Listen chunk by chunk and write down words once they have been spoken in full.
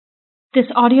This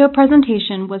audio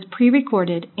presentation was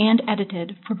pre-recorded and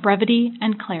edited for brevity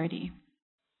and clarity.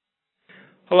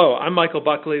 Hello, I'm Michael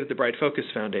Buckley with the Bright Focus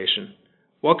Foundation.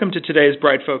 Welcome to today's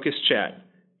Bright Focus Chat,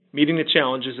 Meeting the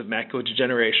Challenges of Macular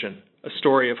Degeneration, a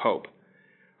Story of Hope.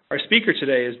 Our speaker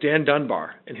today is Dan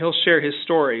Dunbar, and he'll share his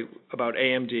story about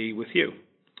AMD with you.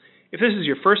 If this is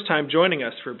your first time joining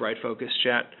us for Bright Focus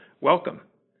Chat, welcome.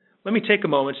 Let me take a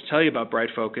moment to tell you about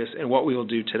Bright Focus and what we will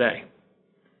do today.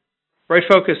 Bright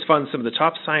Focus funds some of the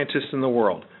top scientists in the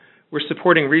world. We're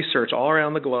supporting research all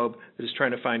around the globe that is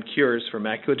trying to find cures for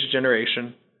macular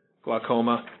degeneration,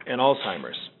 glaucoma, and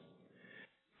Alzheimer's.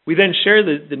 We then share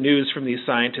the news from these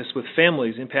scientists with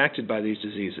families impacted by these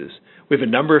diseases. We have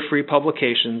a number of free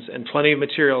publications and plenty of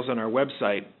materials on our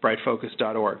website,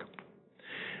 brightfocus.org.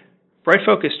 Bright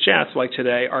Focus chats like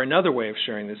today are another way of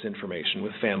sharing this information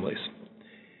with families.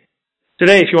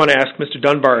 Today, if you want to ask Mr.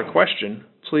 Dunbar a question,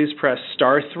 please press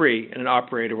 *3 and an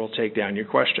operator will take down your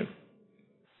question.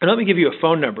 And let me give you a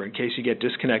phone number in case you get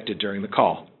disconnected during the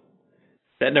call.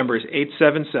 That number is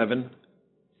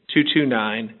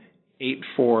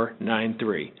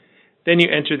 877-229-8493. Then you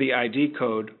enter the ID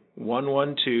code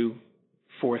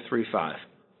 112435.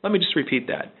 Let me just repeat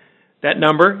that. That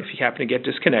number, if you happen to get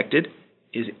disconnected,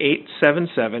 is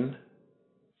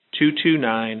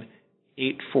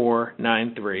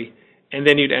 877-229-8493. And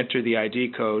then you'd enter the ID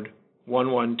code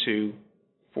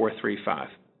 112435.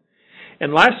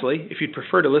 And lastly, if you'd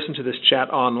prefer to listen to this chat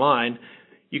online,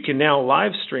 you can now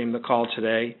live stream the call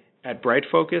today at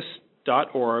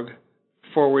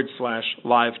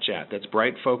brightfocus.org/live chat. That's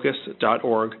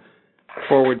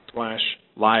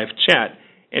brightfocus.org/live chat.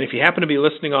 And if you happen to be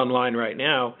listening online right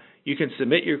now, you can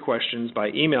submit your questions by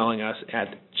emailing us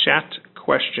at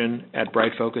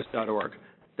chatquestion@brightfocus.org.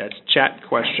 That's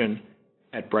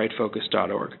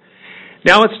chatquestion@brightfocus.org.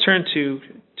 Now let's turn to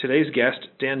today's guest,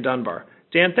 Dan Dunbar.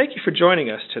 Dan, thank you for joining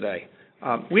us today.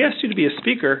 We asked you to be a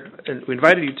speaker, and we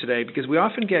invited you today because we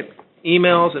often get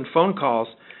emails and phone calls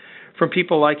from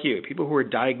people like you, people who are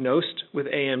diagnosed with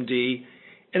AMD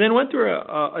and then went through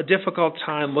a difficult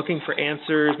time looking for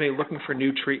answers, maybe looking for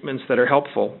new treatments that are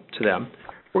helpful to them.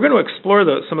 We're going to explore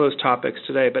some of those topics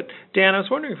today, but Dan, I was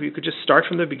wondering if you could just start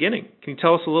from the beginning. Can you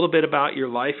tell us a little bit about your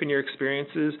life and your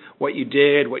experiences, what you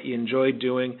did, what you enjoyed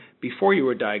doing before you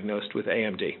were diagnosed with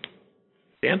AMD?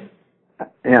 Dan?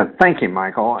 Yeah, thank you,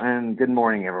 Michael, and good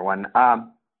morning, everyone.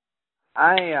 AMD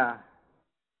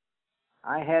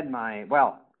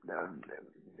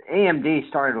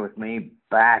started with me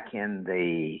back in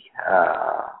the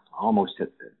almost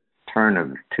at the turn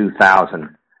of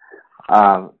 2000.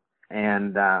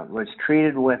 And was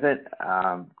treated with it.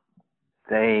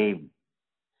 They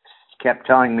kept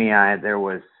telling me there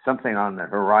was something on the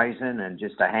horizon and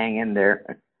just to hang in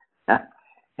there.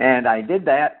 And I did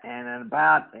that, and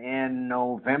in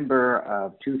November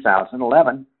of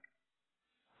 2011,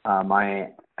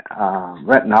 my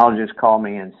retinologist called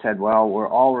me and said, well, we're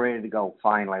all ready to go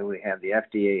finally. We have the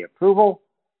FDA approval,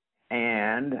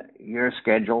 and you're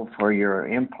scheduled for your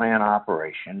implant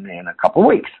operation in a couple of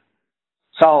weeks.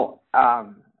 So,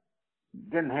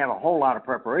 didn't have a whole lot of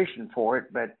preparation for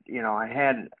it, but, I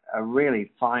had a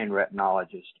really fine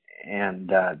retinologist, and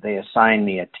they assigned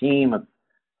me a team of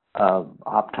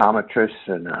optometrists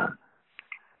and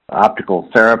optical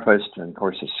therapist, and, of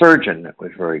course, a surgeon that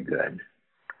was very good.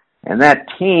 And that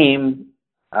team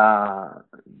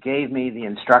gave me the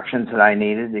instructions that I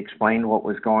needed, explained what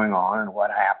was going on and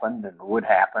what happened and would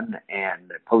happen, and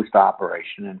the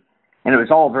post-operation, and it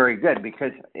was all very good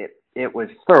because it was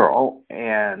thorough,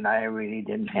 and I really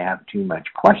didn't have too much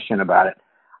question about it.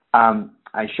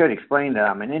 I should explain that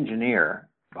I'm an engineer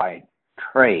by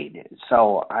trade,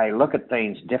 so I look at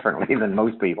things differently than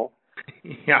most people.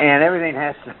 Yeah. And everything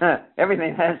has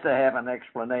to have an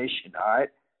explanation. All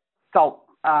right. So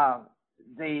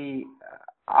the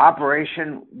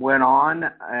operation went on.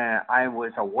 I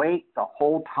was awake the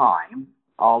whole time,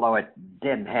 although it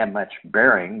didn't have much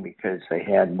bearing because they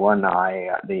had one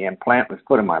eye, the implant was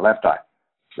put in my left eye.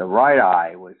 The right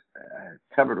eye was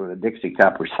covered with a Dixie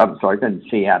cup or something, so I couldn't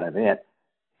see out of it.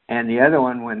 And the other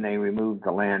one, when they removed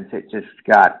the lens, it just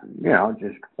got,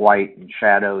 just white and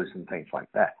shadows and things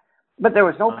like that. But there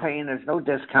was no pain, there's no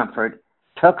discomfort.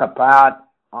 Took about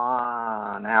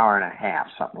an hour and a half,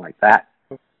 something like that.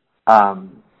 I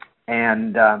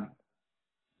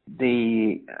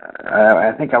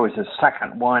think I was the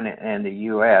second one in the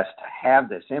U.S. to have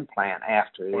this implant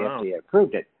after the FDA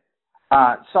approved it.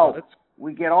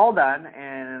 We get all done,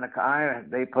 and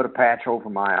they put a patch over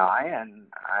my eye, and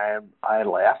I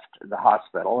left the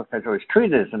hospital because I was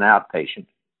treated as an outpatient.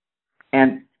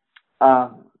 And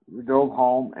we drove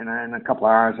home, and in a couple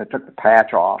of hours, I took the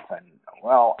patch off and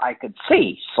Well, I could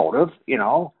see, sort of, you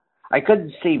know. I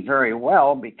couldn't see very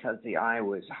well because the eye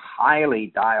was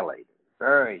highly dilated,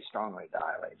 very strongly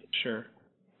dilated. Sure.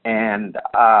 And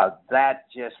that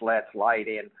just lets light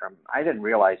in from, I didn't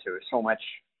realize there was so much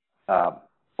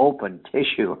open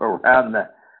tissue around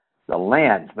the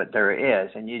lens, but there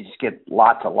is, and you just get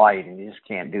lots of light and you just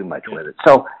can't do much with it.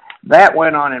 So that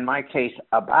went on in my case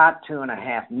about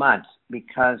 2.5 months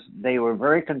because they were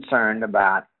very concerned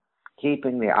about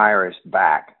keeping the iris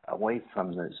back away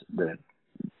from the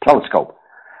telescope.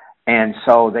 And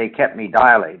so they kept me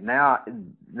dilated.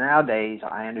 Nowadays,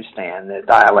 I understand that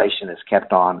dilation is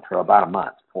kept on for about a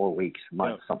month, 4 weeks, a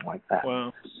month, something like that.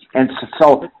 Wow. And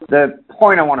so the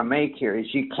point I want to make here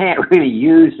is you can't really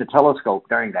use the telescope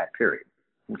during that period.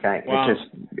 Okay? Wow. It's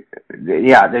just,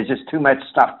 there's just too much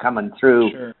stuff coming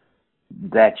through Sure.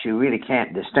 that you really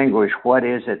can't distinguish what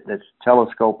is it that's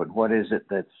telescope and what is it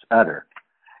that's other.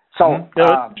 So,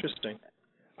 that's interesting.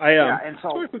 and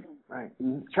so, right,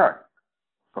 sure.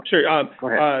 Sure. Go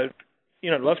ahead.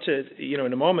 I'd love to,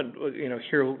 in a moment,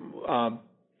 hear,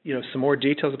 some more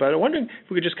details about it. I'm wondering if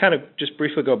we could just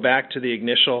briefly go back to the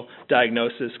initial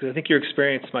diagnosis, because I think your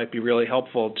experience might be really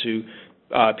helpful to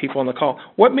people on the call.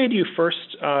 What made you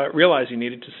first realize you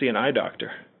needed to see an eye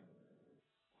doctor?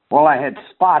 Well, I had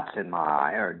spots in my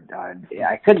eye, or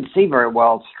I couldn't see very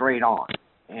well straight on,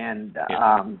 and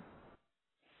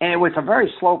it was a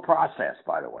very slow process,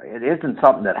 by the way. It isn't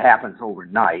something that happens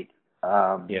overnight.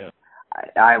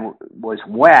 I was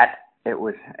wet. It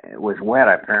was wet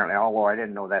apparently, although I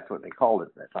didn't know that's what they called it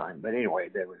at that time. But anyway,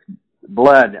 there was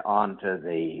blood onto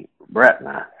the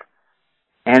retina,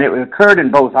 and it occurred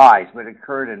in both eyes, but it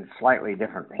occurred in slightly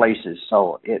different places.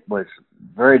 So it was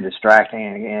very distracting,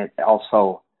 and it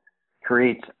also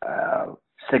creates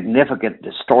significant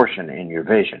distortion in your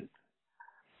vision.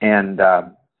 And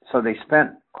so they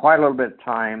spent quite a little bit of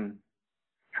time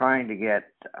trying to get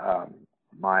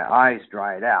my eyes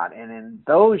dried out. And in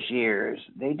those years,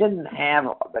 they didn't have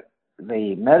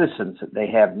the medicines that they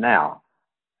have now.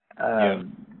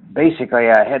 Basically,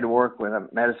 I had to work with a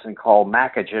medicine called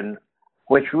Macogen,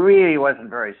 which really wasn't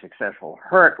very successful.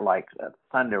 Hurt like the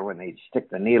thunder when they'd stick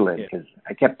the needle in, because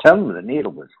I kept telling them the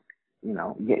needle was,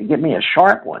 get me a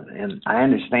sharp one. And I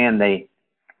understand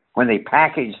when they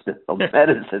packaged the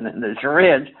medicine in the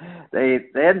syringe, they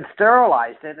then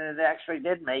sterilized it, and it actually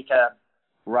did make a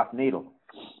rough needle.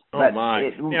 But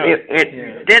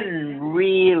it didn't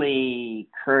really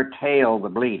curtail the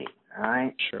bleeding, all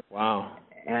right? Sure. Wow.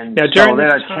 And now, during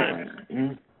this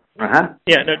time,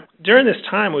 during this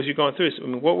time, as you going through this, I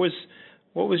mean, what was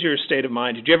your state of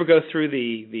mind? Did you ever go through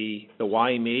the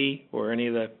why me or any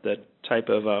of the type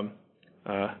of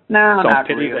no, not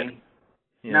really.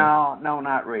 No,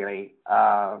 not really.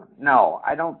 No,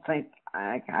 I don't think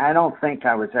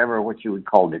I was ever what you would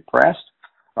call depressed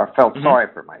or felt sorry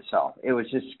for myself. It was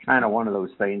just kind of one of those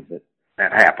things that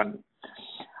happened.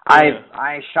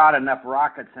 I shot enough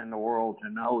rockets in the world to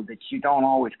know that you don't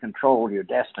always control your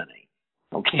destiny.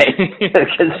 Okay,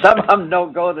 because some of them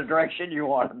don't go the direction you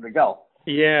want them to go.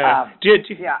 Yeah. Do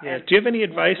you have any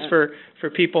advice for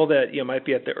people that might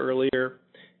be at the earlier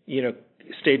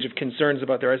stage of concerns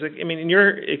about their eyes? I mean, in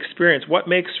your experience, what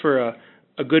makes for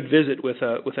a good visit with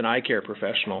an eye care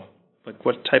professional? Like,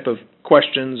 what type of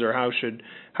questions, or how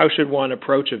should one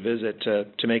approach a visit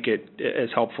to make it as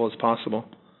helpful as possible?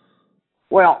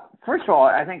 Well, first of all,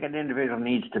 I think an individual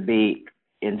needs to be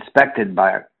inspected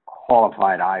by a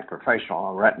qualified eye professional,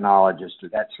 a retinologist, or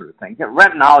that sort of thing. The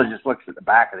retinologist looks at the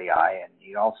back of the eye, and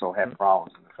you also have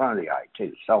problems in the front of the eye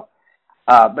too. So,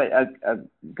 but a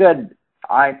good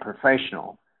eye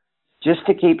professional, just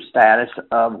to keep status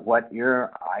of what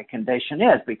your eye condition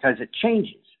is, because it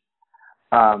changes.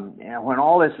 When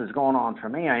all this was going on for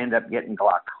me, I ended up getting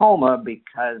glaucoma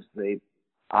because the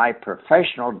eye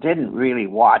professional didn't really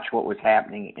watch what was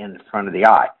happening in the front of the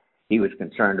eye. He was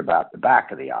concerned about the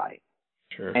back of the eye.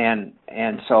 Sure. And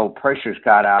so pressures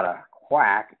got out of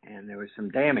whack, and there was some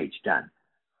damage done.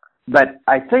 But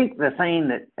I think the thing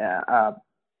that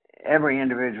every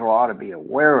individual ought to be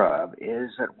aware of is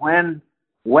that when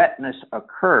wetness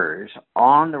occurs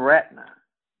on the retina,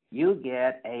 you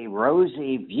get a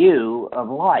rosy view of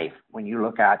life when you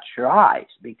look out your eyes,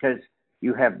 because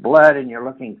you have blood and you're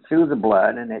looking through the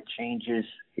blood, and it changes.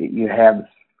 You have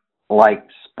like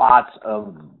spots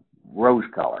of rose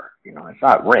color. It's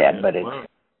not red, but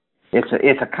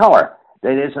it's a color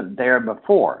that isn't there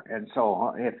before. And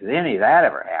so if any of that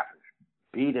ever happens,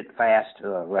 beat it fast to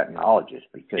a retinologist,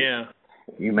 because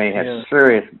you may have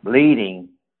serious bleeding.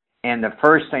 And the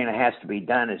first thing that has to be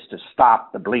done is to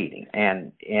stop the bleeding.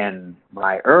 And in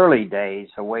my early days,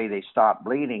 the way they stopped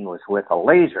bleeding was with a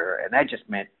laser, and that just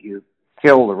meant you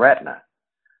kill the retina.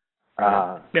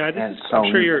 I'm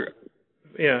sure you're.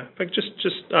 Yeah, if I could just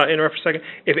interrupt for a second.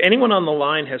 If anyone on the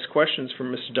line has questions for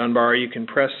Mr. Dunbar, you can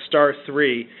press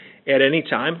 *3 at any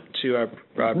time to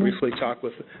briefly talk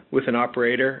with an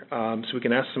operator, so we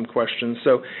can ask some questions.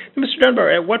 So, Mr. Dunbar,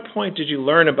 at what point did you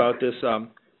learn about this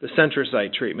the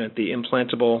Centrocyte treatment, the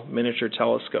implantable miniature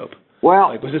telescope?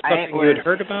 Well, was it something you had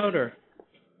heard about, or?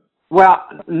 Well,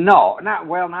 no,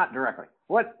 not directly.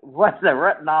 What the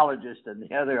retinologist and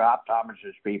the other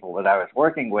optometrist people that I was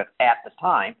working with at the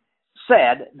time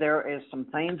said, there is some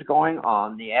things going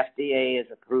on. The FDA is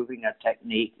approving a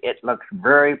technique. It looks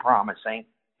very promising,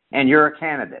 and you're a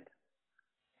candidate.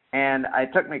 And it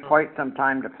took me quite some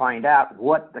time to find out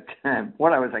what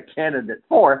I was a candidate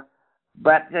for,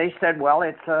 but they said, well,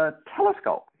 it's a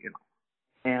telescope,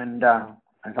 And I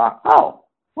thought, oh,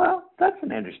 well, that's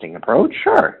an interesting approach.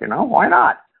 Sure, why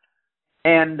not?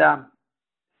 And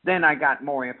then I got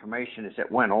more information as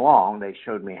it went along. They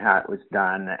showed me how it was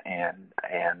done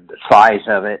and the size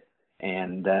of it.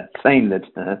 And the thing that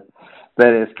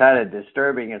is kind of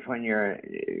disturbing is when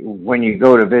you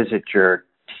go to visit your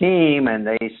team and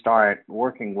they start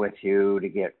working with you to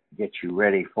get you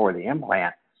ready for the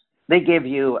implant, they give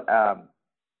you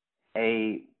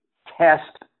a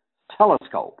test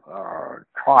telescope or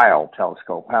trial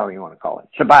telescope, however you want to call it.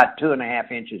 It's about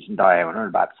 2.5 inches in diameter,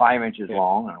 about 5 inches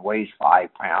long, and it weighs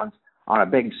 5 pounds on a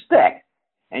big stick.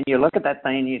 And you look at that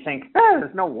thing and you think,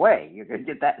 there's no way you could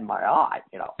get that in my eye,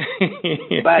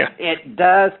 But it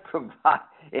does provide,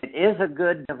 it is a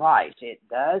good device. It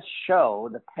does show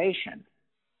the patient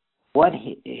what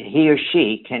he or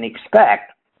she can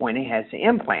expect when he has the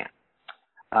implant.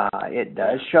 It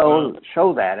does show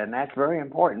that, and that's very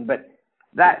important. But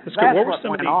that's what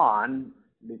went on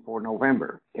before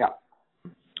November. Yeah.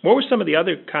 What were some of the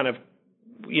other kind of,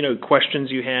 questions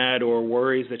you had or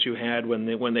worries that you had when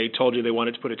they told you they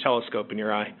wanted to put a telescope in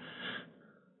your eye?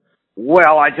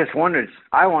 Well, I just wondered.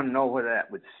 I want to know whether that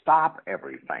would stop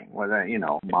everything, whether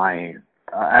my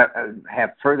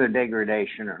have further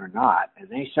degradation or not. And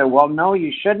they said, well, no,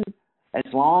 you shouldn't,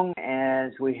 as long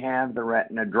as we have the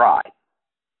retina dry.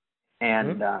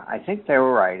 And I think they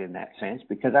were right in that sense,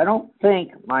 because I don't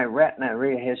think my retina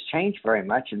really has changed very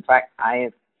much. In fact,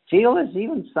 I feel there's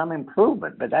even some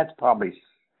improvement, but that's probably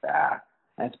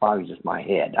just my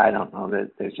head. I don't know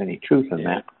that there's any truth in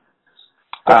that.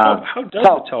 How does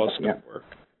the telescope work?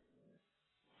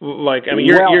 Like, I mean,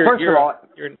 you're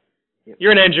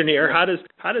an engineer. How does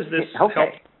this help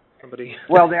somebody?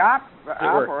 Well, the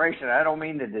operation, I don't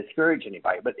mean to discourage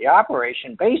anybody, but the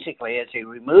operation basically is you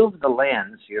remove the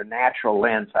lens, your natural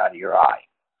lens, out of your eye.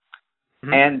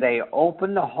 And they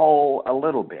open the hole a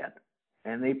little bit,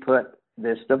 and they put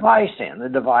this device in. The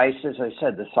device, as I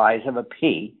said, the size of a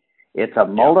pea. It's a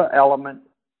multi-element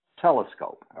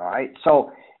telescope, all right?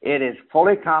 So it is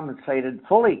fully compensated,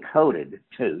 fully coated,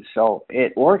 too, so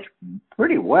it works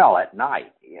pretty well at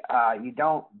night. You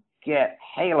don't get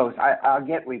halos. I'll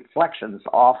get reflections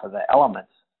off of the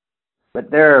elements, but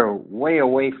they're way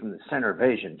away from the center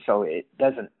vision, so it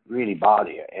doesn't really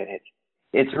bother you. And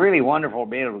it's really wonderful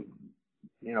being able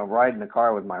to, ride in the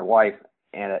car with my wife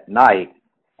and at night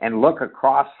and look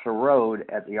across the road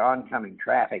at the oncoming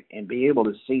traffic and be able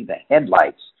to see the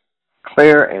headlights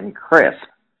clear and crisp.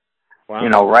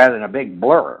 Wow. Rather than a big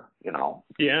blur.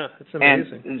 Yeah, it's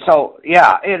amazing. And so,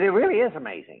 yeah, it really is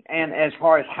amazing. And as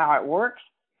far as how it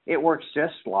works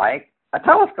just like a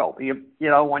telescope.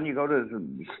 When you go to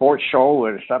a sports show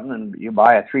or something, you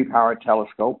buy a 3-power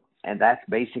telescope, and that's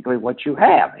basically what you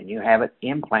have. And you have it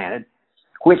implanted,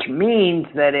 which means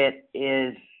that it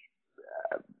is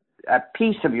a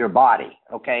piece of your body,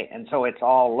 okay? And so it's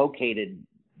all located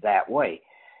that way.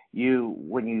 You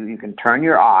can turn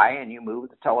your eye and you move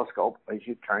the telescope as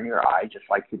you turn your eye, just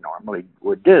like you normally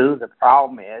would do. The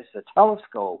problem is the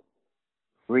telescope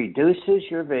reduces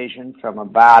your vision from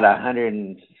about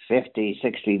 150,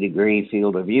 60 degree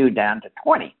field of view down to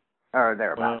 20 or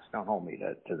thereabouts. Don't hold me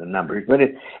to the numbers, but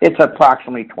it's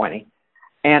approximately 20.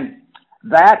 And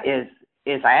that is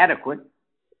adequate.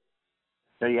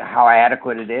 Tell you how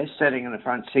adequate it is, sitting in the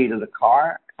front seat of the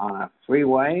car on a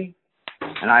freeway,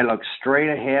 and I look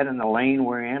straight ahead in the lane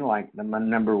we're in, like the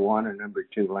number 1 or number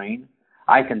 2 lane.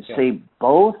 I can see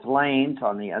both lanes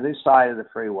on the other side of the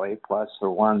freeway, plus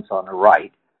the ones on the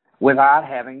right, without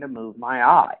having to move my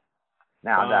eye.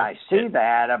 Now, I see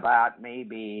that about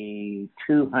maybe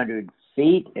 200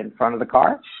 feet in front of the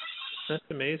car. That's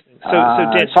amazing.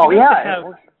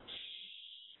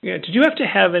 Did you have to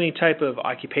have any type of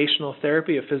occupational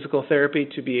therapy or physical therapy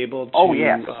to be able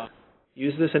to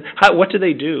use this? And what do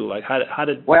they do? Like, how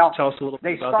did tell us a little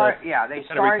bit about that? They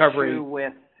start you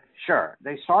with Sure.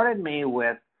 They started me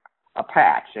with a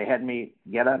patch. They had me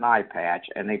get an eye patch,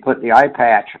 and they put the eye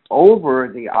patch over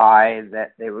the eye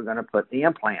that they were going to put the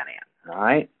implant in. All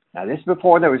right. Now, this is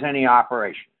before there was any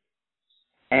operation.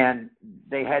 And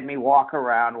they had me walk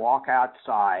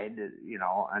outside,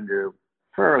 under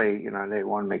fairly, they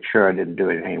wanted to make sure I didn't do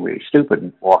anything really stupid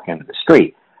and walk into the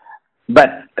street. But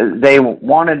they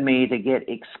wanted me to get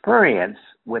experience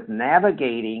with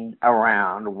navigating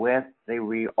around with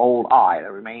the old eye,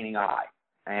 the remaining eye,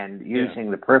 and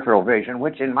using the peripheral vision,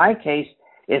 which in my case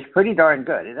is pretty darn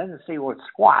good. It doesn't see what's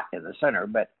squat in the center,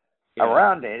 but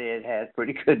around it has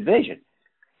pretty good vision.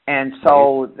 And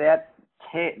so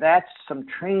that's some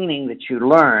training that you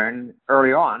learn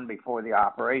early on before the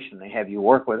operation. They have you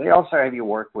work with. They also have you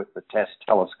work with the test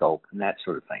telescope and that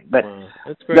sort of thing. But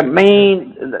the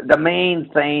main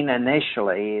thing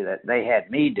initially that they had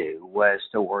me do was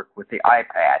to work with the eye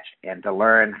patch and to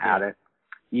learn how to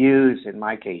use, in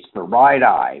my case, the right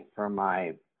eye for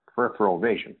my peripheral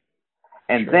vision.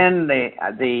 And then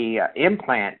the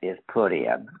implant is put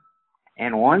in,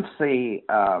 and once the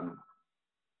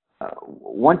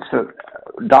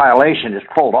dilation is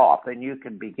pulled off, then you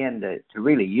can begin to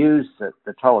really use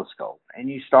the telescope. And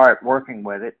you start working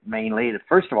with it mainly,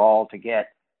 first of all, to get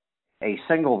a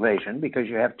single vision, because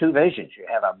you have two visions. You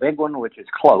have a big one, which is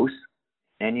close,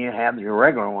 and you have your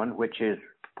regular one, which is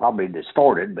probably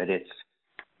distorted, but it's,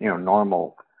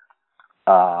 normal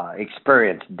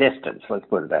experience distance, let's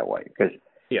put it that way. Because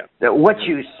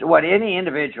what any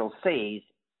individual sees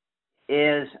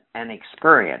is an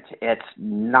experience. It's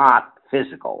not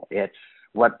physical. It's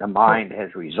what the mind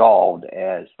has resolved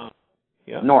as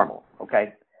normal.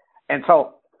 Okay, and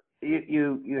so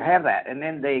you have that, and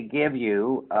then they give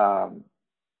you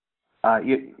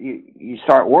you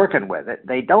start working with it.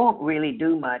 They don't really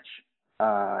do much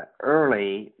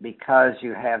early because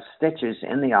you have stitches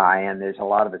in the eye and there's a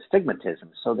lot of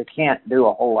astigmatism, so they can't do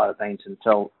a whole lot of things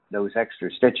until those extra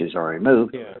stitches are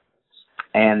removed. Yeah.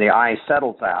 And the eye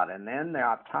settles out, and then the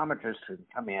optometrist can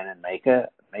come in and make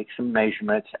some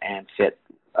measurements and fit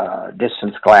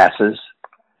distance glasses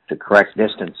to correct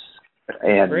distance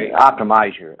and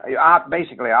optimize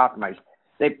basically optimize.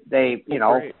 They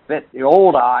fit the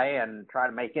old eye and try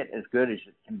to make it as good as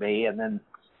it can be, and then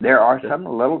there are some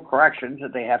little corrections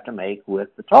that they have to make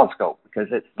with the telescope because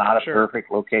it's not a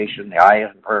perfect location. The eye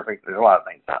isn't perfect. There's a lot of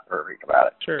things not perfect about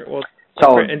it. Sure. Well,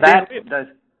 so that does.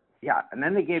 Yeah, and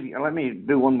then they give you, let me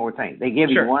do one more thing. They give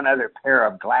you one other pair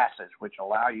of glasses which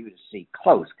allow you to see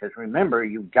close, because remember,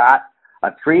 you've got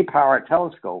a 3-power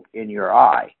telescope in your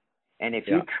eye, and if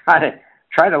you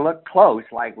try to look close,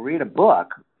 like read a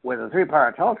book with a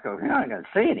 3-power telescope, you're not going to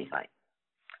see anything.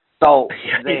 So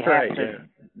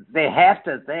they have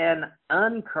to then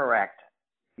uncorrect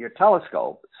your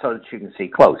telescope so that you can see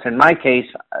close. In my case,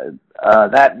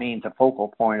 that means a focal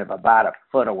point of about a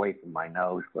foot away from my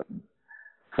nose, foot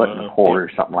and a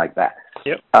quarter, something like that.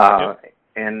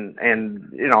 And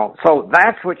so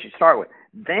that's what you start with.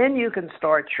 Then you can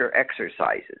start your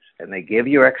exercises, and they give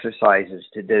you exercises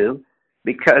to do,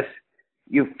 because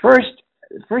the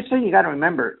first thing you got to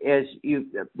remember is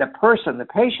the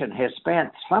patient has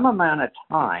spent some amount of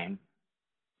time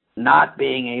not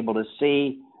being able to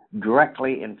see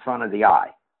directly in front of the eye,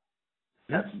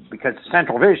 because the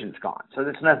central vision's gone. So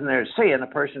there's nothing there to see, and the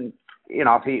person,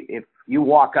 if you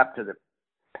walk up to the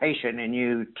patient and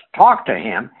you talk to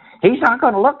him, he's not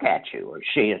going to look at you, or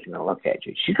she isn't going to look at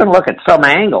you. She's going to look at some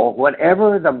angle.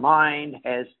 Whatever the mind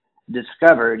has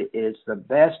discovered is the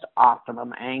best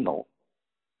optimum angle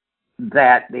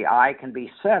that the eye can be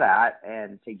set at,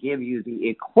 and to give you the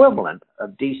equivalent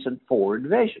of decent forward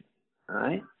vision. All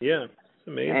right? Yeah, it's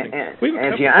amazing. And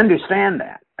if you understand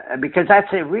that, because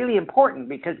that's really important,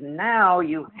 because now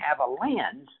you have a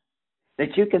lens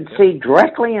that you can see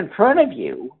directly in front of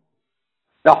you.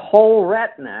 The whole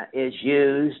retina is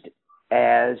used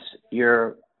as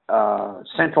your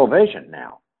central vision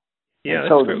now. Yeah,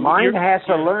 so the mind has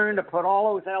to learn to put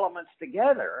all those elements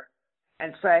together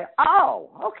and say,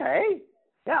 "Oh, okay,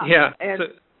 yeah." Yeah.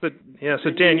 So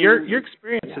Dan, your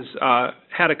experience has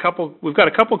had a couple. We've got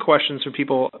a couple questions from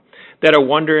people that are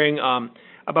wondering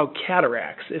about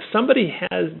cataracts. If somebody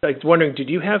has wondering, did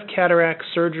you have cataract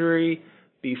surgery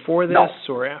before this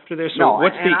or after this, or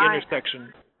what's the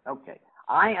intersection? Okay.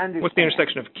 I understand. What's the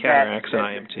intersection of cataracts and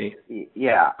IMT?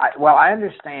 Yeah, I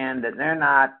understand that they're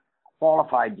not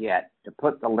qualified yet to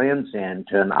put the lens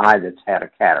into an eye that's had a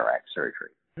cataract surgery.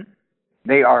 Mm-hmm.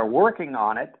 They are working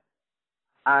on it.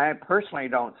 I personally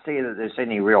don't see that there's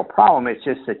any real problem. It's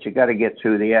just that you got to get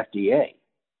through the FDA.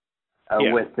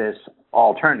 Yeah. with this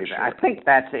alternative. Sure. I think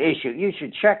that's the issue. You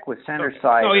should check with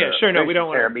Centerside. Oh, yeah, sure. No, we don't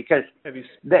want to, because have you.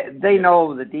 they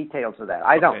know the details of that.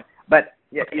 I don't. But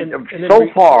And so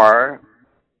far,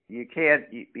 you can't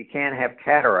have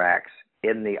cataracts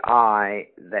in the eye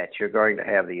that you're going to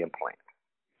have the implant.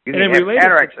 You can have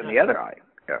cataracts in the other eye.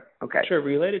 Yeah. Okay. Sure.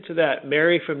 Related to that,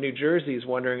 Mary from New Jersey is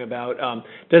wondering about,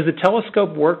 does the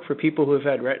telescope work for people who have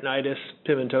had retinitis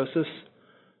pigmentosus?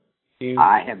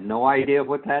 I have no idea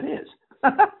what that is.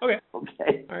 Okay.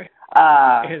 Okay. All right.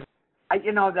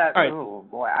 That. Right. Oh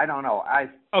boy, I don't know.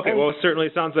 Okay. Well, certainly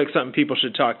it sounds like something people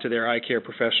should talk to their eye care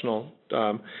professional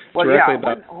directly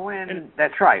about.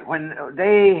 That's right. When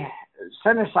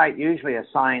Centersite usually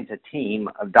assigns a team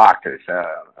of doctors, a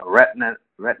retina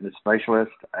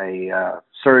specialist, a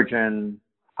surgeon,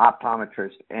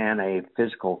 optometrist, and a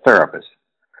physical therapist,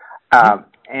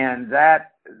 and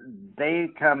that they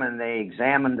come and they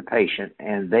examine the patient,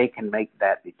 and they can make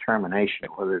that determination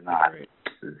whether or not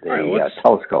the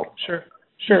telescope.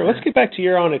 Sure. Let's get back to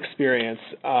your own experience.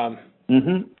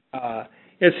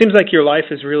 It seems like your life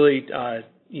has really,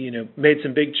 made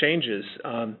some big changes.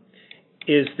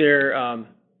 Is there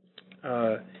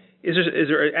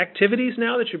activities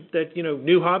now that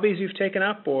new hobbies you've taken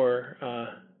up, or?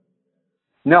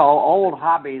 No, old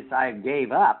hobbies I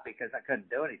gave up because I couldn't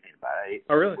do anything about it.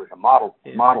 Oh, really? I was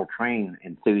a model train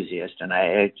enthusiast, and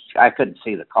I couldn't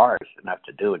see the cars enough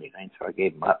to do anything, so I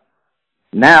gave them up.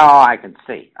 Now I can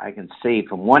see. I can see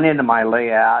from one end of my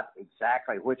layout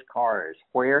exactly which car is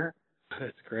where.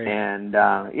 That's great. And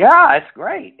it's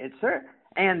great.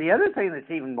 And the other thing that's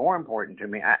even more important to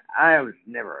me, I was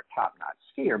never a top-notch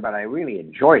skier, but I really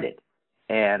enjoyed it.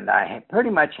 And I pretty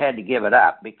much had to give it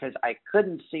up because I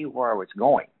couldn't see where I was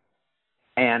going.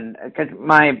 And because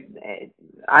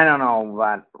I don't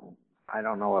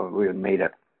know if we made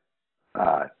a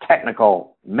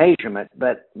technical measurement,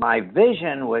 but my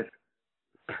vision was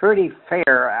pretty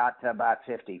fair out to about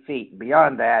 50 feet.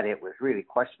 Beyond that, it was really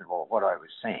questionable what I was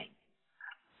seeing.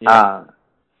 Yeah.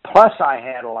 Plus, I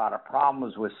had a lot of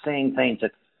problems with seeing things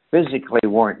that physically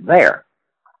weren't there.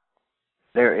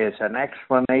 There is an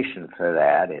explanation for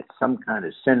that. It's some kind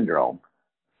of syndrome,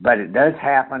 but it does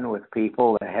happen with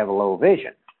people that have low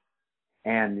vision.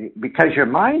 And because your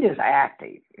mind is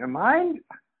active, your mind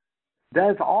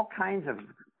does all kinds of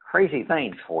crazy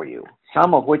things for you,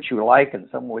 some of which you like and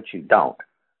some of which you don't.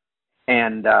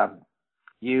 And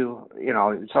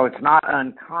so it's not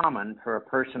uncommon for a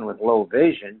person with low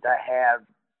vision to have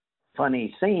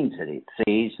funny scenes that it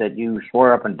sees that you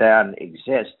swear up and down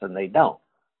exist, and they don't.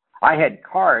 I had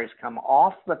cars come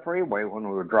off the freeway when we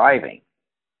were driving,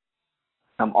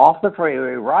 come off the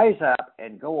freeway, rise up,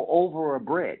 and go over a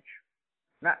bridge.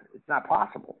 It's not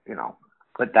possible,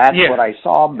 but that's what I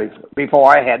saw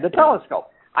before I had the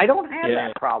telescope. I don't have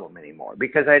that problem anymore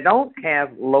because I don't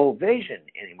have low vision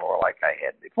anymore like I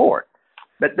had before.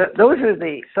 But those are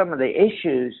some of the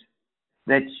issues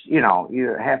that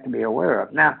you have to be aware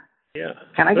of. Now,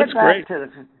 can I get back to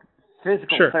the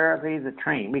physical therapy, the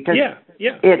training? Because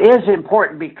it is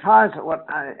important because what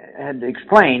I had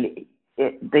explained,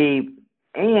 the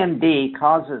AMD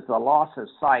causes the loss of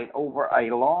sight over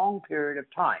a long period of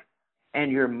time. And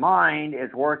your mind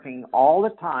is working all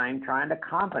the time trying to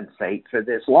compensate for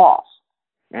this loss.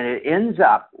 And it ends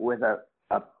up with a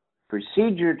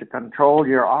procedure to control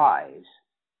your eyes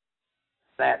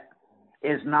that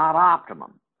is not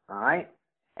optimum, all right?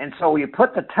 And so you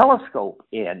put the telescope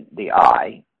in the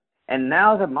eye, and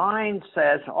now the mind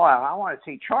says, I want to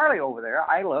see Charlie over there.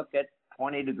 I look at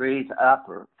 20 degrees up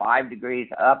or 5 degrees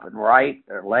up and right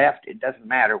or left. It doesn't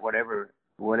matter, whatever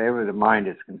the mind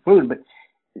is concluded. But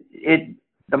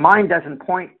the mind doesn't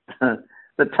point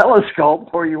the telescope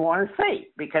where you want to see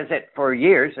because for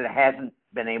years it hasn't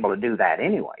been able to do that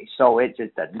anyway. So it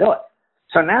just doesn't do it.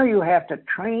 So now you have to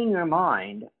train your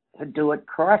mind to do it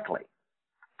correctly.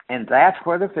 And that's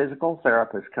where the physical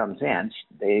therapist comes in.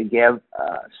 They give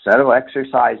a set of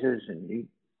exercises, and you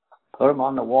put them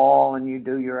on the wall, and you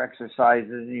do your exercises,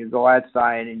 and you go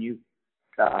outside, and you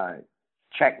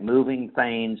check moving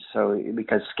things. So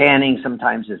because scanning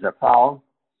sometimes is a problem,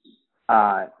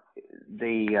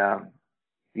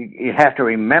 you have to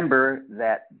remember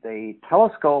that the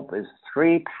telescope is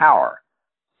 3 power.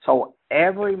 So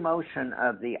every motion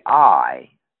of the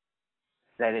eye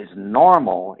that is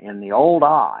normal in the old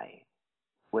eye,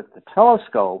 with the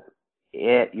telescope,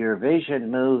 your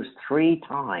vision moves 3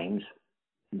 times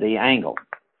the angle.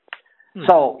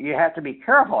 So you have to be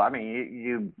careful. I mean,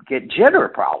 you get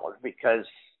jitter problems because,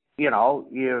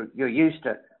 you're used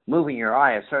to moving your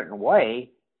eye a certain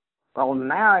way. Well,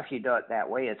 now if you do it that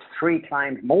way, it's 3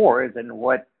 times more than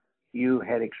what you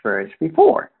had experienced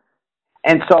before.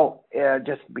 And so,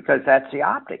 just because that's the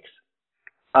optics.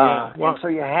 Wow. And so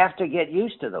you have to get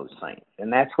used to those things,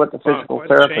 and that's what the physical quite a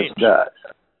therapist change. does.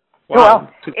 Wow.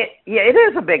 Well, it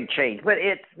is a big change, but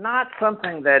it's not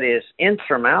something that is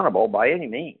insurmountable by any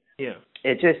means. Yeah.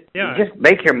 You just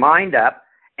make your mind up,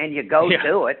 and you go Yeah.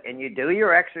 do it, and you do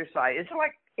your exercise. It's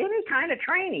like any kind of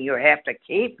training. You have to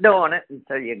keep doing it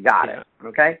until you got it.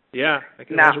 Okay? Yeah. I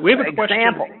can Now, imagine. We have a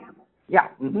example. question. Yeah.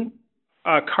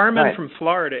 Mm-hmm. Carmen from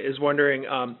Florida is wondering,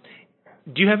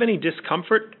 do you have any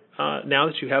discomfort now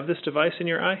that you have this device in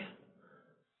your eye?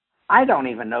 I don't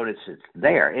even notice it's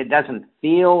there. It doesn't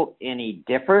feel any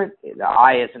different. The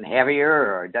eye isn't heavier,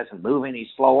 or it doesn't move any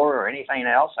slower or anything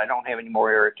else. I don't have any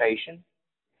more irritation.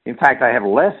 In fact, I have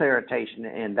less irritation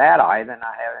in that eye than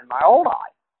I have in my old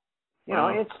eye. You know,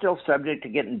 it's still subject to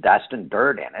getting dust and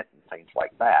dirt in it and things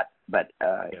like that. But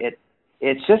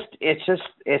it's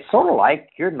sort of like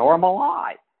your normal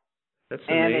eye. That's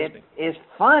and amazing. it is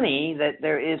funny that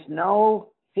there is no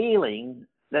feeling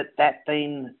that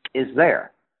thing is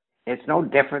there. It's no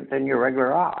different than your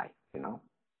regular eye, you know.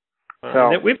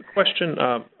 So we have a question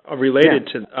related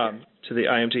to the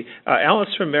IMT.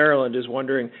 Alice from Maryland is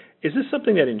wondering, is this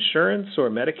something that insurance or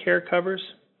Medicare covers?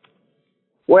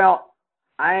 Well,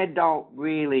 I don't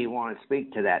really want to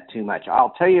speak to that too much.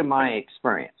 I'll tell you my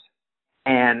experience.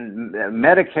 And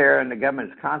Medicare and the government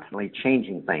is constantly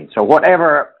changing things. So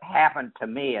whatever happened to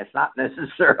me is not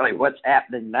necessarily what's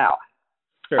happening now.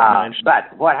 Sure,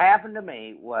 but what happened to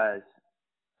me was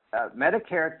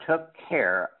Medicare took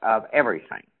care of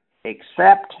everything,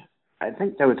 except I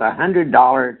think there was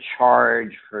 $100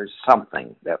 charge for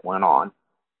something that went on.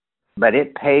 But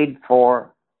it paid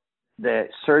for the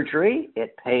surgery.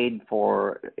 It paid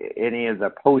for any of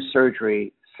the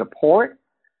post-surgery support.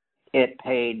 It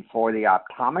paid for the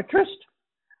optometrist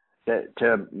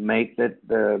to make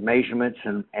the measurements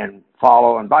and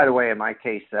follow. And by the way, in my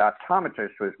case, the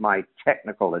optometrist was my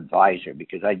technical advisor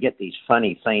because I'd get these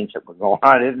funny things that were going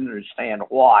on. I didn't understand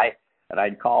why, but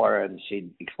I'd call her and she'd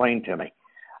explain to me.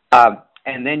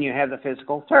 And then you have the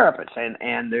physical therapist,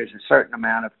 and there's a certain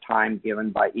amount of time given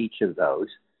by each of those.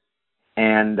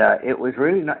 And it was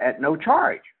really at no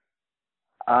charge.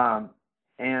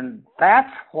 And that's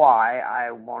why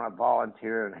I want to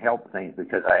volunteer and help things,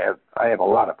 because I have a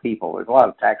lot of people. There's a lot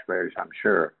of taxpayers I'm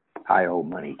sure I owe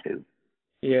money to.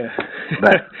 Yeah.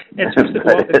 But, in terms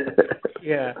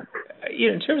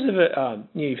of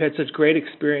you've had such great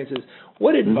experiences.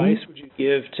 What advice would you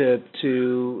give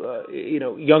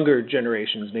to younger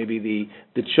generations, maybe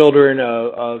the children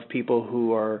of people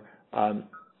who are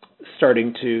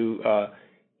starting to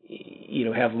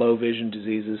have low vision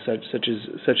diseases such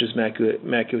as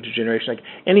macular degeneration? Like,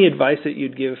 any advice that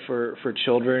you'd give for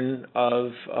children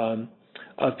of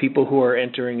people who are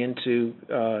entering into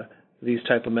these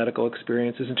type of medical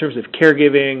experiences in terms of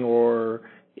caregiving or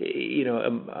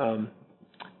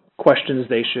questions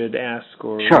they should ask,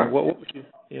 or sure. What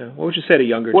would you say to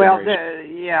younger generation?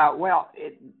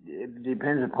 It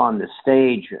depends upon the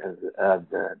stage of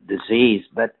the disease,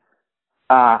 but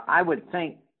I would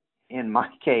think, in my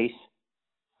case,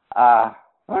 I'll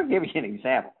give you an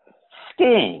example.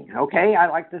 Skiing, okay? I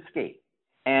like to ski.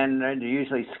 And I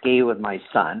usually ski with my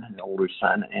son, an older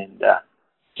son, and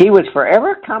he was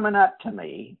forever coming up to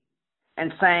me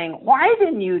and saying, "Why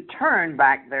didn't you turn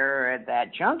back there at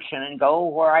that junction and go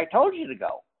where I told you to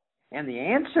go?" And the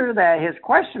answer to his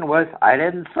question was, "I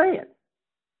didn't see it."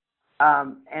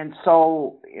 And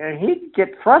so he'd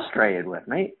get frustrated with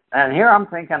me. And here I'm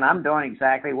thinking I'm doing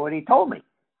exactly what he told me.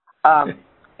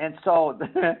 And so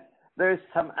there's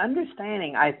some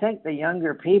understanding. I think the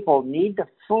younger people need to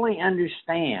fully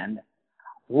understand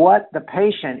what the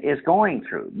patient is going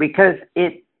through, because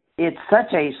it's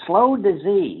such a slow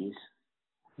disease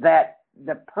that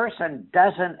the person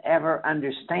doesn't ever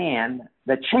understand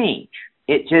the change.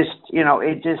 It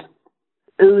just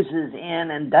oozes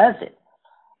in and does it.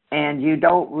 And you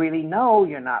don't really know.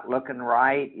 You're not looking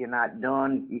right. You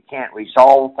can't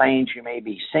resolve things. You may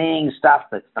be seeing stuff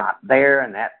that's not there,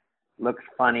 and that looks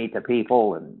funny to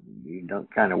people, and you don't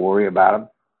kind of worry about them.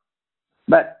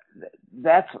 But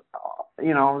that's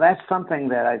something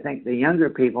that I think the younger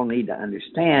people need to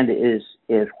understand is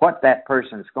what that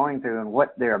person's going through and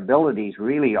what their abilities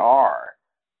really are,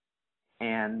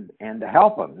 and to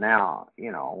help them. Now,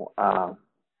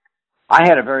 I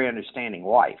had a very understanding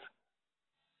wife.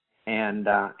 And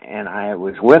I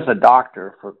was with a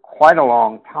doctor for quite a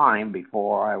long time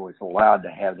before I was allowed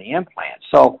to have the implant.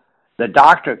 So the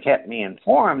doctor kept me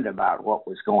informed about what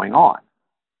was going on,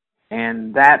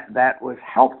 and that was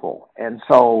helpful. And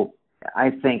so I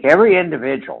think every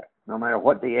individual, no matter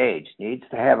what the age, needs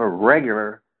to have a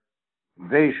regular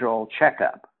visual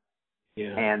checkup.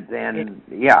 Yeah. And then,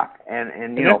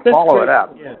 and that's follow great. it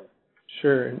up. Yeah,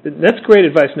 sure. That's great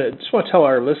advice. And I just want to tell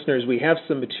our listeners we have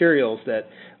some materials that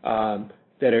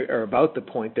are about the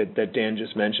point that Dan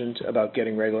just mentioned about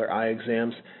getting regular eye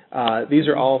exams. These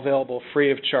are all available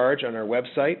free of charge on our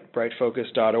website,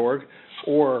 brightfocus.org,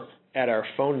 or at our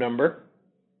phone number,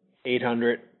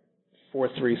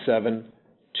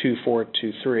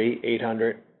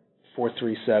 800-437-2423,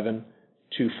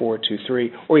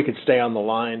 800-437-2423, or you could stay on the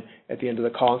line at the end of the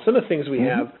call. And some of the things we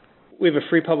have a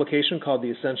free publication called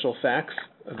The Essential Facts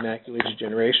of Macular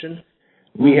Degeneration.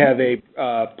 We have a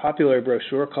popular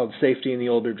brochure called Safety in the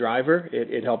Older Driver.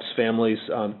 It helps families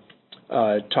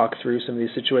talk through some of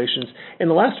these situations. And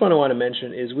the last one I want to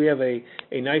mention is we have a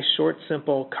nice, short,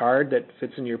 simple card that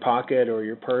fits in your pocket or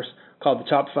your purse called the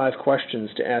Top 5 Questions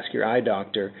to Ask Your Eye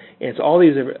Doctor. And it's all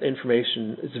these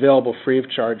information. It's available free of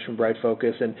charge from Bright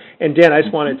Focus. And Dan, I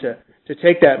just wanted to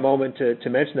take that moment to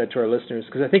mention that to our listeners,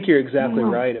 because I think you're exactly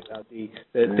right about the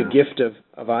gift of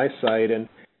eyesight. And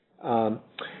also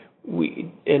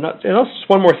just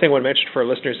one more thing I want to mention for our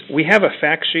listeners. We have a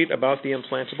fact sheet about the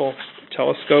implantable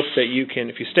telescope that you can,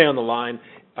 if you stay on the line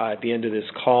at the end of this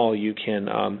call, you can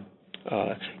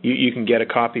get a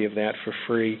copy of that for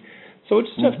free. So we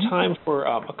just have time for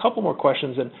a couple more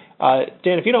questions. And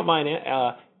Dan, if you don't mind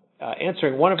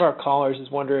answering, one of our callers is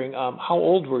wondering, how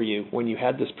old were you when you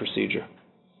had this procedure?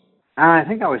 I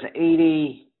think I was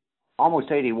 80,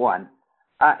 almost 81.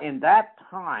 In that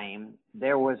time,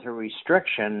 there was a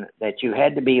restriction that you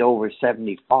had to be over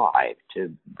 75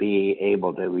 to be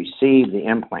able to receive the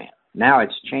implant. Now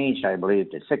it's changed, I believe,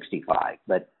 to 65,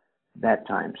 but that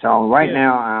time. So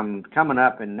now I'm coming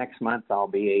up, and next month I'll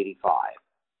be 85.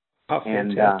 Oh,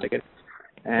 fantastic.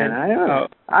 And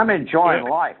I'm enjoying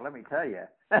life, let me tell you.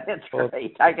 It's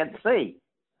great. I can see.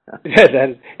 Yeah, that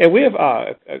is. And we have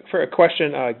for a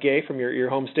question, Gay from your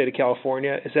home state of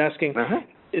California is asking,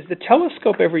 is the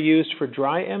telescope ever used for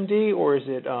dry MD, or is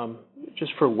it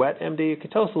just for wet MD? Could you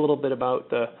tell us a little bit about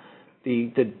the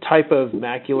type of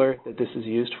macular that this is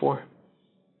used for?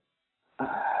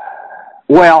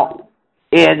 Well,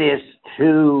 it is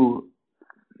to.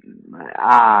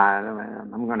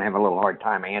 I'm going to have a little hard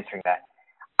time answering that.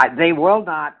 They will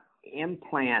not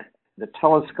implant the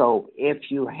telescope if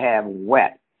you have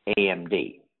wet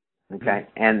AMD. Okay,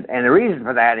 and the reason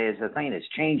for that is the thing is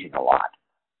changing a lot,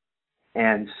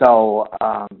 and so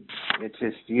it's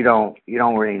just you don't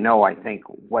really know, I think,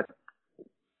 what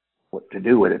to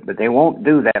do with it. But they won't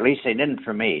do that. At least they didn't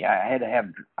for me. I had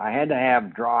to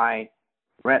have dry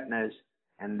retinas,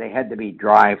 and they had to be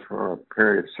dry for a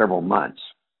period of several months.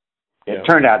 It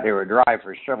turned out they were dry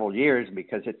for several years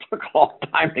because it took a long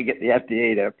time to get the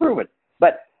FDA to approve it.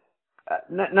 But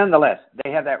nonetheless, they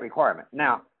have that requirement.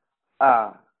 Now,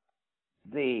 the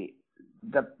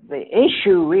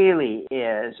issue really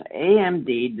is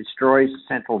AMD destroys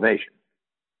central vision,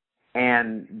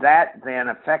 and that then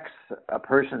affects a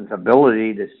person's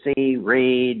ability to see,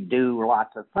 read, do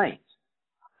lots of things.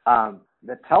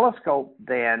 The telescope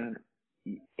then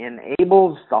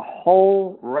enables the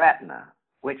whole retina,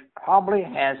 which probably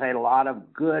has a lot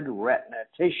of good retina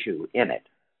tissue in it,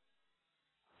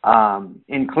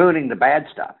 including the bad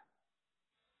stuff.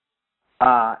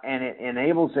 And it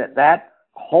enables that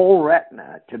whole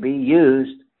retina to be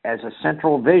used as a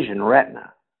central vision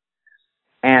retina.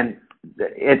 And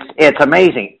it's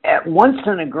amazing. Once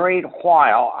in a great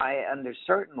while, under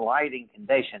certain lighting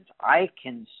conditions, I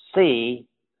can see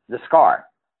the scar.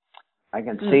 I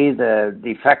can see the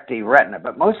defective retina,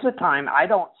 but most of the time I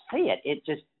don't see it. It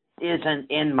just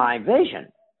isn't in my vision.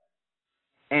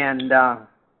 And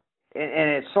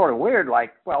it's sort of weird,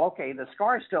 like, well, okay, the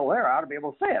scar's still there. I ought to be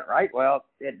able to see it, right? Well,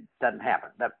 it doesn't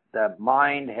happen. The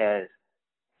mind has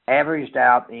averaged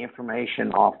out the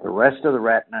information off the rest of the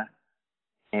retina,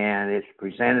 and it's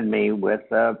presented me with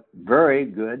a very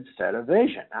good set of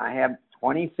vision. I have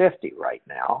 20/50 right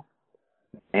now.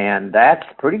 And that's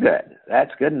pretty good.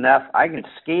 That's good enough. I can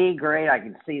ski great. I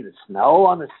can see the snow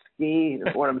on the ski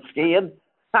when I'm skiing.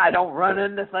 I don't run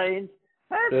into things.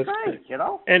 That's great, you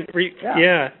know. And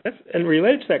and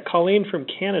related to that, Colleen from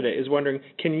Canada is wondering,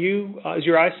 is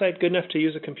your eyesight good enough to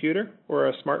use a computer or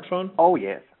a smartphone? Oh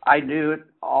yes, I do it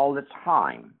all the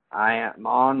time. I am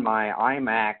on my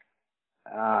iMac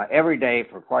every day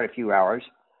for quite a few hours.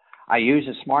 I use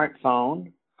a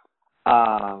smartphone.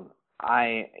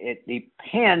 It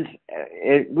depends.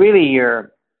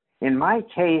 In my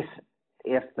case,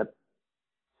 if the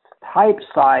type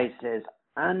size is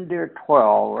under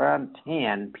 12, around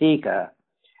 10 pica,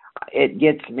 it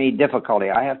gets me difficulty.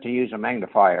 I have to use a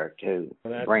magnifier to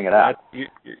bring it up. You're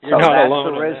not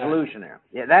alone. That's the resolution area.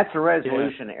 Yeah, that's the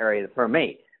resolution area for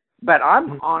me. But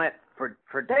I'm on it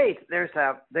for days,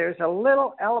 there's a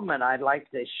little element I'd like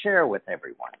to share with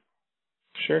everyone.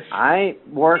 Sure. I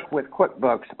work with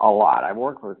QuickBooks a lot. I've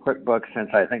worked with QuickBooks since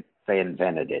I think they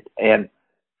invented it, and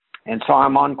so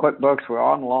I'm on QuickBooks. We're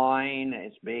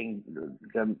online.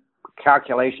 The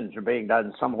calculations are being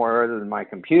done somewhere other than my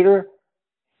computer.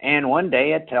 And one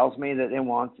day it tells me that they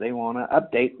want to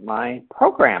update my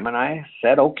program, and I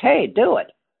said, okay, do it.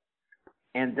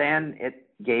 And then it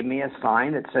gave me a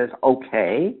sign that says,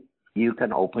 okay, you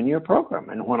can open your program.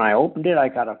 And when I opened it, I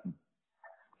got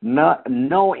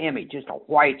no image, just a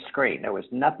white screen. There was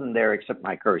nothing there except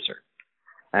my cursor.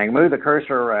 And I moved the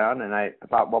cursor around, and I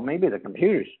thought, well, maybe the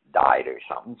computer's died or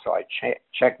something. So I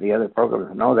checked the other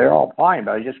programs. No, they're all fine,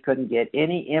 but I just couldn't get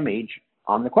any image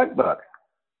on the QuickBooks.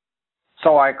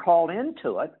 So I called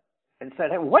into it and said,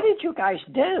 hey, what did you guys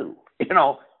do?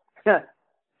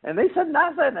 And they said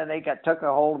nothing. And they took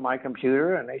a hold of my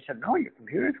computer, and they said, no, your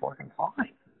computer's working fine.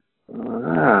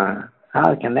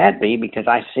 How can that be? Because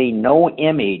I see no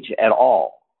image at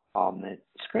all on the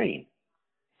screen.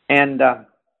 And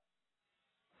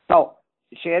so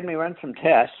she had me run some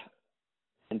tests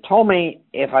and told me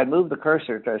if I moved the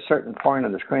cursor to a certain point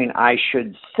on the screen, I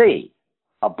should see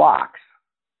a box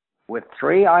with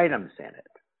 3 items in it: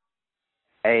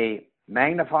 a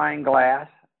magnifying glass,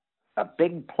 a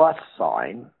big plus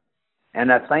sign, and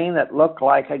a thing that looked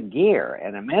like a gear.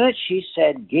 And the minute she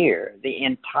said gear, the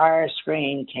entire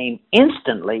screen came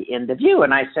instantly into view.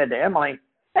 And I said to Emily,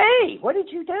 hey, what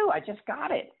did you do? I just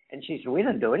got it. And she said, we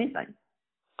didn't do anything.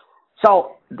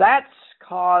 So that's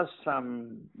caused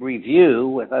some review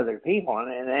with other people.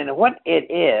 And what it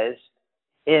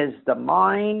is the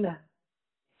mind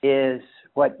is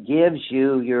what gives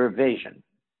you your vision,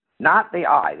 not the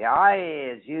eye. The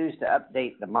eye is used to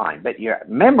update the mind, but your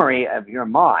memory of your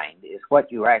mind is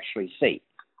what you actually see.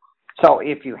 So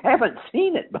if you haven't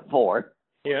seen it before,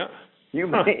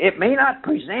 it may not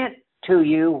present to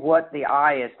you what the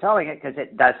eye is telling it because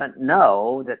it doesn't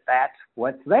know that that's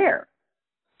what's there.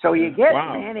 So you get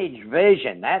managed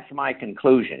vision. That's my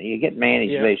conclusion. You get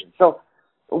managed vision. So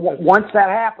once that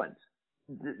happens,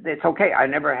 it's okay. I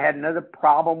never had another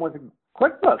problem with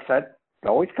QuickBooks. That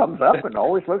always comes up and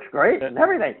always looks great and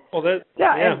everything. Well, thanks.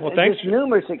 There's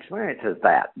numerous experiences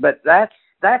that, but that's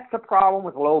the problem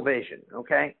with low vision.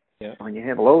 Okay. Yeah. When you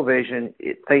have low vision,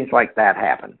 things like that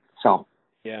happen. So.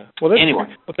 Yeah. Well, anyway.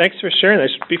 Well, thanks for sharing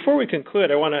this. Before we conclude,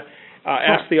 I want to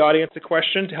ask the audience a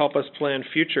question to help us plan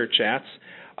future chats.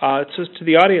 So to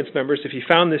the audience members, if you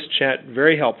found this chat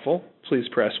very helpful, please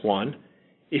press 1.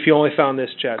 If you only found this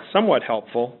chat somewhat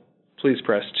helpful, please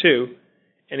press 2.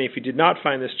 And if you did not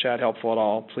find this chat helpful at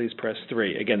all, please press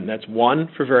 3. Again, that's 1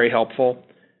 for very helpful,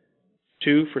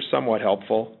 2 for somewhat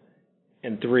helpful,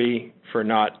 and 3 for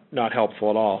not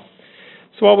helpful at all.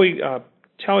 So while we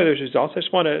tally those results, I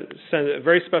just want to send a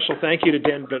very special thank you to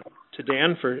Dan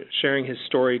for sharing his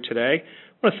story today.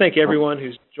 I want to thank everyone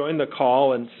who's joined the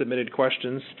call and submitted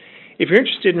questions. If you're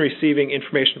interested in receiving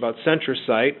information about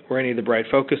CentraSight or any of the Bright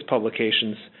Focus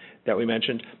publications that we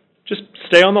mentioned, just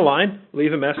stay on the line,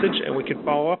 leave a message, and we can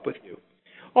follow up with you.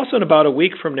 Also, in about a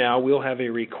week from now, we'll have a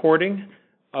recording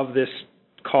of this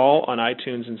call on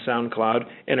iTunes and SoundCloud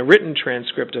and a written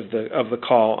transcript of the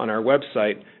call on our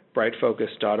website,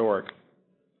 brightfocus.org.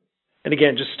 And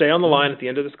again, just stay on the line at the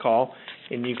end of this call,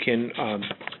 and you can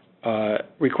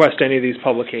request any of these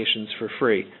publications for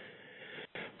free.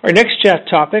 Our next chat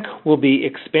topic will be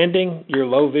expanding your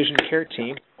low vision care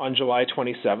team on July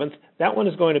 27th. That one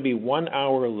is going to be 1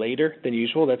 hour later than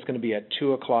usual. That's going to be at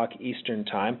 2 o'clock Eastern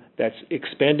Time. That's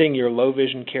expanding your low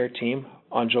vision care team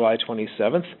on July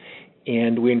 27th.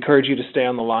 And we encourage you to stay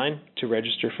on the line to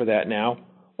register for that now.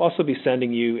 We'll also be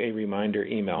sending you a reminder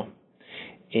email.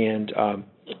 And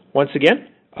once again,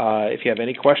 if you have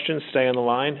any questions, stay on the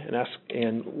line and ask,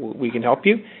 and we can help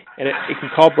you. And you can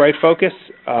call Bright Focus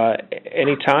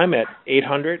anytime at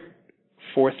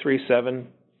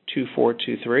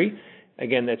 800-437-2423.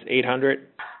 Again, that's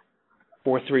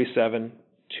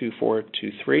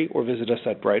 800-437-2423, or visit us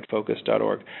at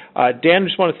brightfocus.org. Dan, I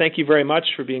just want to thank you very much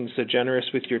for being so generous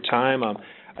with your time. I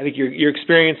think your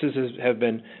experiences have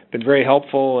been very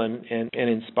helpful and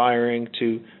inspiring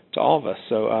to all of us.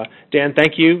 So, Dan,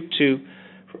 thank you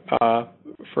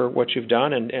for what you've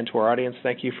done, and to our audience,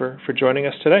 thank you for joining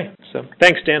us today. So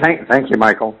thanks, Dan. Thank you,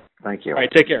 Michael. Thank you. All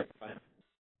right, take care. Bye.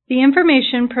 The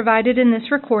information provided in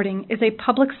this recording is a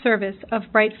public service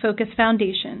of Bright Focus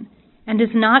Foundation and is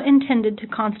not intended to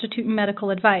constitute medical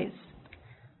advice.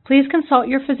 Please consult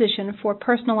your physician for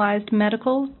personalized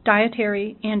medical,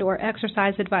 dietary, and/or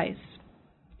exercise advice.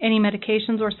 Any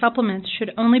medications or supplements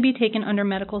should only be taken under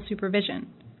medical supervision.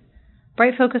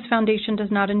 Bright Focus Foundation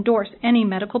does not endorse any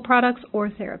medical products or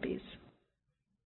therapies.